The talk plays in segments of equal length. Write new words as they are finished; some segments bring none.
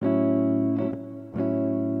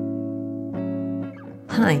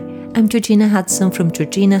Hi, I'm Georgina Hudson from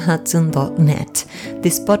georginahudson.net.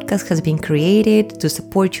 This podcast has been created to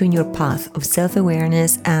support you in your path of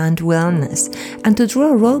self-awareness and wellness, and to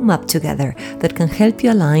draw a roadmap together that can help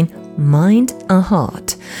you align mind and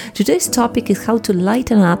heart. Today's topic is how to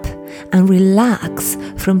lighten up and relax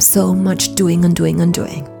from so much doing.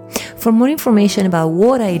 For more information about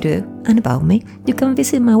what I do and about me, you can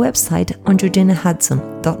visit my website on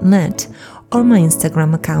georginahudson.net or my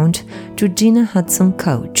Instagram account, Georgina Hudson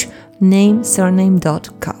Coach, name, surname,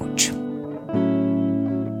 .coach.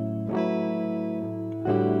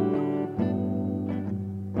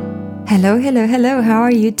 Hello, how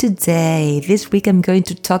are you today? This week I'm going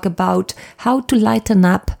to talk about how to lighten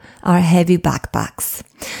up our heavy backpacks.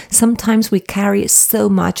 Sometimes we carry so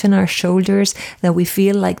much on our shoulders that we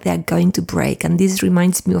feel like they're going to break. And this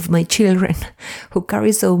reminds me of my children who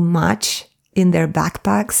carry so much in their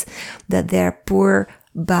backpacks that their poor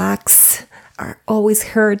backs are always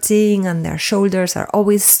hurting and their shoulders are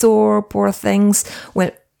always sore, poor things.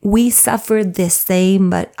 Well, we suffer the same,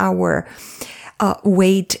 but our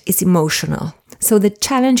weight is emotional. So the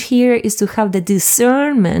challenge here is to have the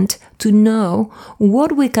discernment to know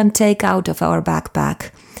what we can take out of our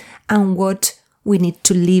backpack and what we need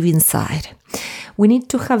to leave inside. We need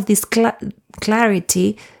to have this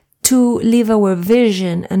clarity to live our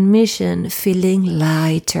vision and mission feeling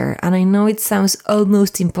lighter. And I know it sounds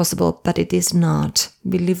almost impossible, but it is not.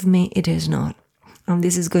 Believe me, it is not. And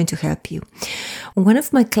this is going to help you. One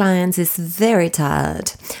of my clients is very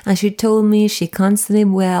tired, and she told me she can't sleep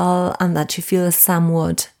well and that she feels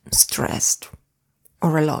somewhat stressed,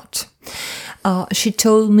 or a lot. She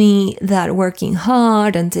told me that working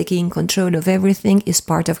hard and taking control of everything is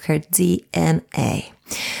part of her DNA.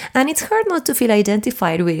 And it's hard not to feel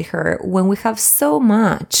identified with her when we have so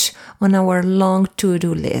much on our long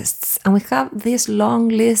to-do lists. And we have these long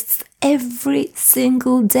lists every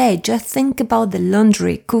single day. Just think about the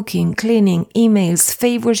laundry, cooking, cleaning, emails,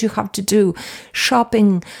 favors you have to do,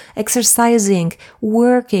 shopping, exercising,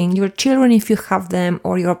 working, your children if you have them,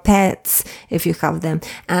 or your pets if you have them,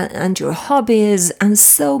 and your hobbies, and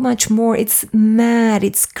so much more. It's mad,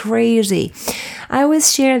 it's crazy. I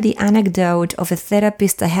always share the anecdote of a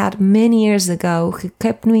therapist I had many years ago who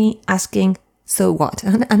kept me asking, so what?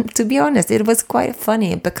 And to be honest, it was quite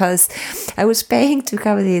funny because I was paying to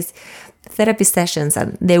have these therapy sessions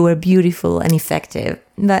and they were beautiful and effective.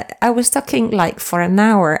 But I was talking like for an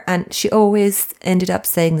hour and she always ended up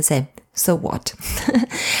saying the same, so what?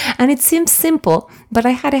 And it seems simple, but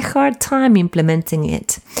I had a hard time implementing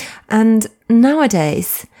it. And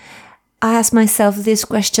nowadays, I ask myself this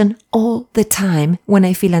question all the time when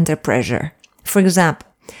I feel under pressure. For example,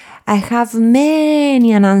 I have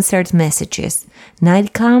many unanswered messages.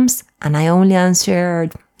 Night comes and I only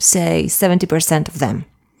answered, say, 70% of them.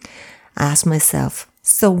 I ask myself,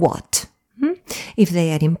 so what? If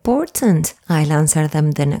they are important, I'll answer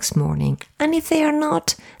them the next morning. And if they are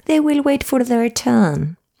not, they will wait for their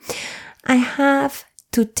turn. I have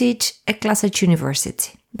to teach a class at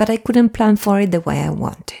university, but I couldn't plan for it the way I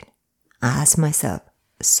wanted. I ask myself,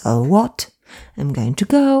 so what? I'm going to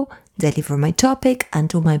go, deliver my topic, and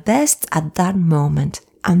do my best at that moment.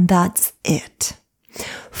 And that's it.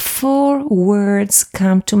 4 words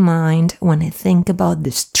come to mind when I think about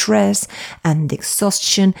the stress and the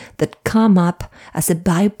exhaustion that come up as a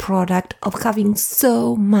byproduct of having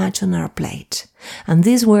so much on our plate. And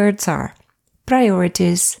these words are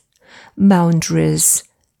priorities, boundaries,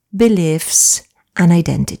 beliefs, and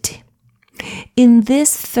identity. In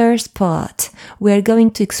this first part, we are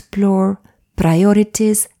going to explore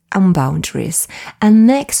priorities and boundaries. And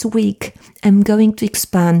next week, I'm going to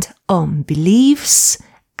expand on beliefs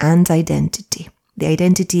and identity, the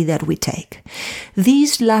identity that we take.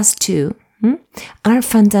 These last two are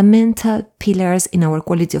fundamental pillars in our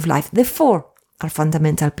quality of life. The 4 are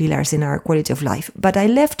fundamental pillars in our quality of life. But I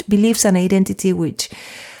left beliefs and identity, which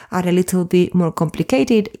are a little bit more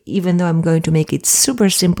complicated, even though I'm going to make it super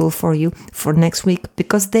simple for you for next week,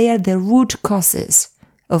 because they are the root causes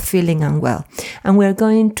of feeling unwell. And we're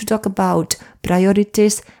going to talk about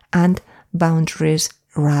priorities and boundaries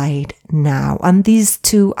right now. And these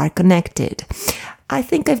two are connected. I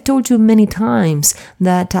think I've told you many times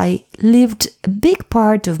that I lived a big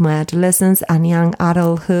part of my adolescence and young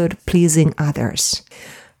adulthood pleasing others.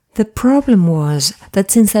 The problem was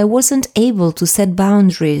that since I wasn't able to set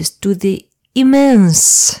boundaries to the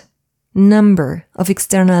immense number of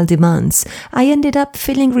external demands, I ended up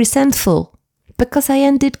feeling resentful because I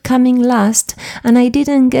ended coming last and I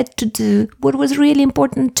didn't get to do what was really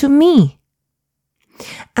important to me.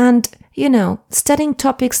 And Studying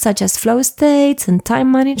topics such as flow states and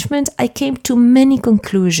time management, I came to many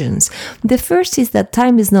conclusions. The first is that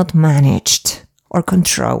time is not managed or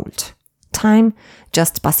controlled. Time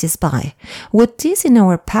just passes by. What is in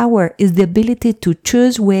our power is the ability to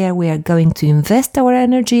choose where we are going to invest our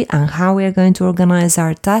energy and how we are going to organize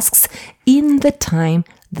our tasks in the time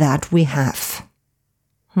that we have.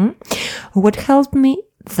 What helped me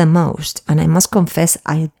the most, and I must confess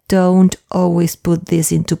I don't always put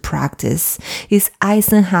this into practice, is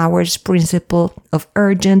Eisenhower's principle of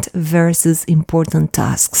urgent versus important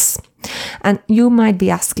tasks. And you might be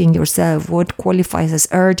asking yourself what qualifies as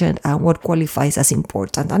urgent and what qualifies as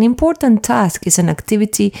important. An important task is an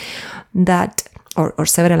activity that, or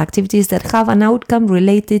several activities that have an outcome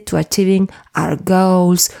related to achieving our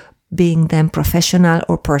goals, being them professional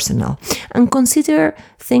or personal. And consider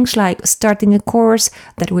things like starting a course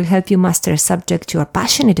that will help you master a subject you are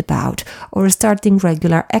passionate about, or starting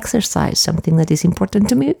regular exercise, something that is important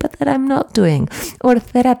to me but that I'm not doing, or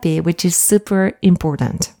therapy, which is super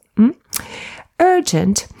important.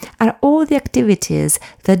 Urgent are all the activities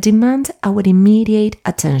that demand our immediate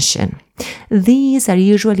attention. These are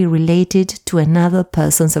usually related to another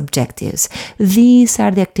person's objectives. These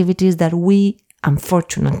are the activities that we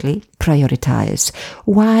unfortunately prioritize.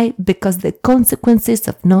 Why? Because the consequences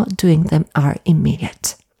of not doing them are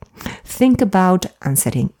immediate. Think about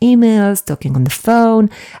answering emails, talking on the phone,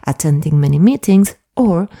 attending many meetings,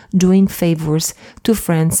 or doing favors to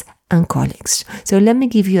friends and colleagues. So let me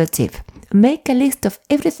give you a tip. Make a list of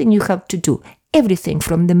everything you have to do, everything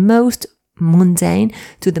from the most mundane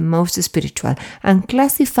to the most spiritual, and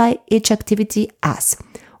classify each activity as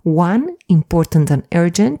 1. Important and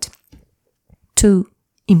urgent, 2.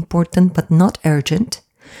 Important but not urgent,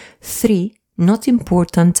 3. Not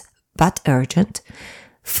important but urgent,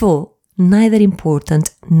 4. Neither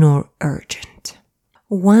important nor urgent.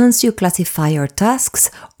 Once you classify your tasks,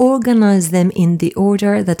 organize them in the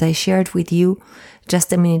order that I shared with you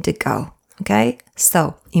just a minute ago. Okay?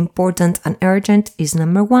 So, important and urgent is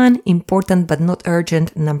number 1, important but not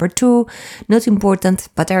urgent, number 2, not important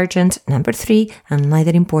but urgent, number 3, and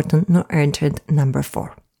neither important nor urgent, number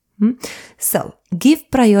 4. So,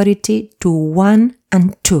 give priority to 1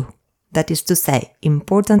 and 2. That is to say,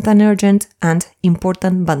 important and urgent and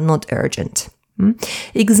important but not urgent.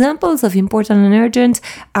 Examples of important and urgent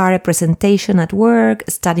are a presentation at work,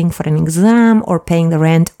 studying for an exam, or paying the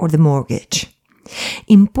rent or the mortgage.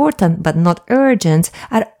 Important but not urgent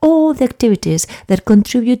are all the activities that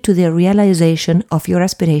contribute to the realization of your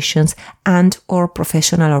aspirations and or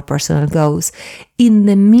professional or personal goals in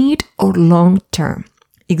the mid or long term.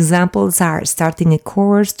 Examples are starting a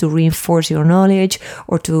course to reinforce your knowledge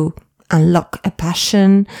or to unlock a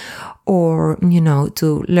passion or,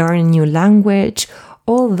 to learn a new language.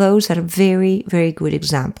 All those are very, very good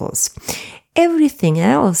examples. Everything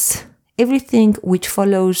else, everything which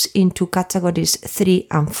follows into categories 3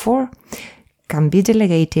 and 4 can be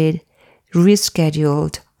delegated,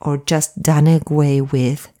 rescheduled, or just done away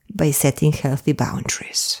with by setting healthy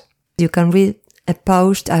boundaries. You can read a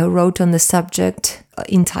post I wrote on the subject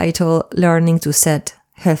entitled Learning to Set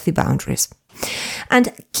Healthy Boundaries.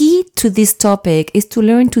 And key to this topic is to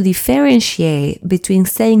learn to differentiate between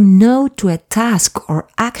saying no to a task or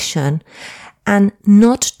action and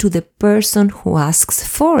not to the person who asks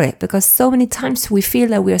for it. Because so many times we feel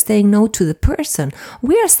that we are saying no to the person.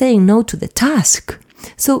 We are saying no to the task.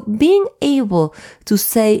 So being able to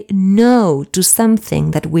say no to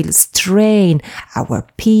something that will strain our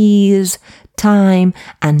peace, time,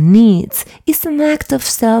 and needs is an act of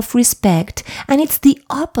self-respect, and it's the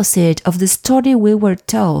opposite of the story we were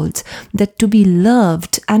told that to be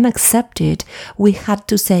loved and accepted, we had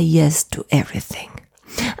to say yes to everything.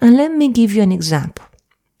 And let me give you an example.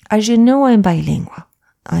 As you know, I'm bilingual.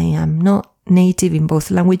 I am not native in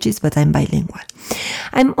both languages, but I'm bilingual.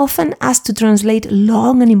 I'm often asked to translate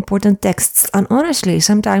long and important texts, and honestly,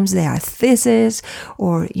 sometimes they are theses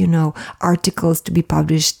or, articles to be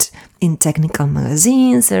published in technical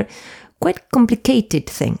magazines or quite complicated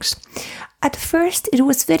things. At first, it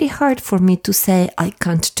was very hard for me to say I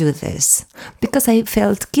can't do this because I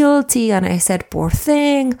felt guilty and I said, poor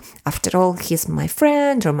thing, after all, he's my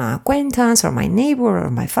friend or my acquaintance or my neighbor or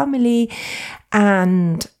my family,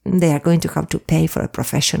 and they are going to have to pay for a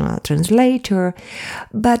professional translator.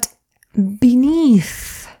 But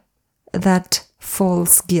beneath that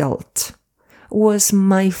false guilt was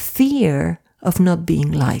my fear of not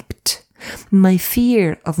being liked, my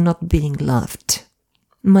fear of not being loved,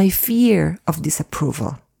 my fear of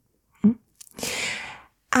disapproval.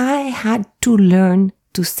 I had to learn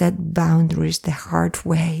to set boundaries the hard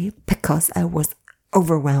way because I was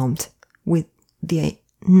overwhelmed with the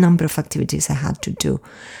number of activities I had to do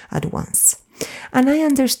at once. And I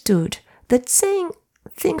understood that saying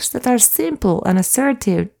things that are simple and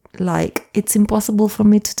assertive, like, it's impossible for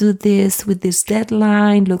me to do this with this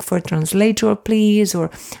deadline, look for a translator please, or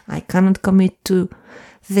I cannot commit to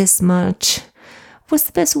this much, was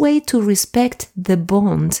the best way to respect the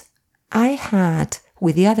bond I had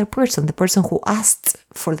with the other person, the person who asked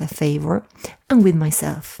for the favor, and with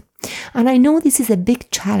myself. And I know this is a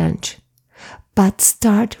big challenge, but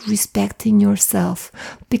start respecting yourself,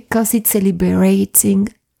 because it's a liberating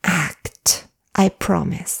act, I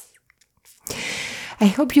promise. I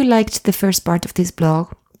hope you liked the first part of this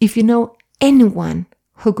blog. If you know anyone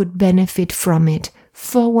who could benefit from it,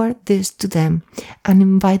 forward this to them and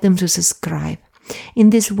invite them to subscribe. In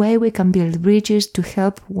this way, we can build bridges to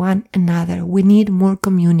help one another. We need more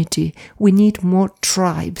community. We need more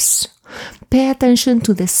tribes. Pay attention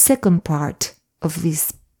to the second part of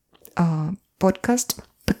this podcast,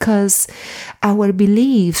 because our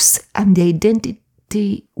beliefs and the identity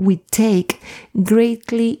we take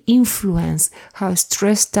greatly influence how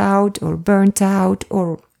stressed out or burnt out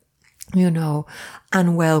or,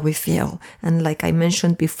 unwell we feel. And like I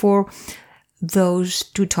mentioned before, those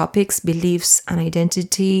two topics, beliefs and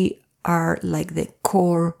identity, are like the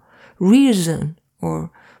core reason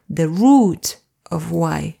or the root of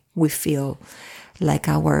why we feel like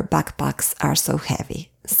our backpacks are so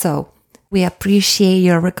heavy. So we appreciate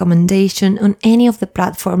your recommendation on any of the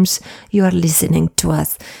platforms you are listening to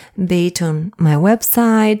us, be it on my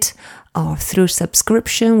website or through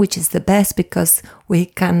subscription, which is the best because we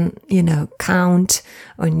can, count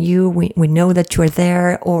on you. We know that you're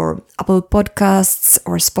there, or Apple Podcasts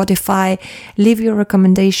or Spotify. Leave your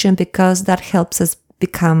recommendation, because that helps us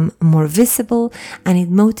become more visible, and it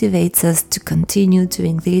motivates us to continue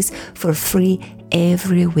doing this for free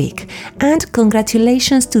every week. And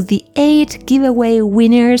congratulations to the 8 giveaway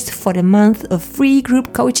winners for a month of free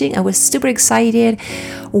group coaching. I was super excited.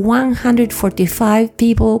 145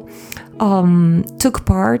 people took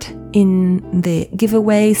part in the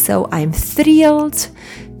giveaway, so I'm thrilled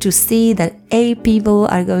to see that 8 people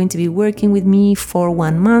are going to be working with me for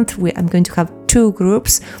 1 month. I'm going to have 2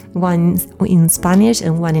 groups, one in Spanish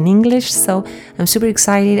and one in English. So I'm super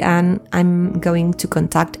excited, and I'm going to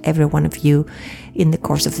contact every one of you in the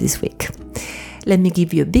course of this week. Let me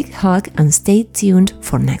give you a big hug and stay tuned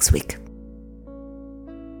for next week.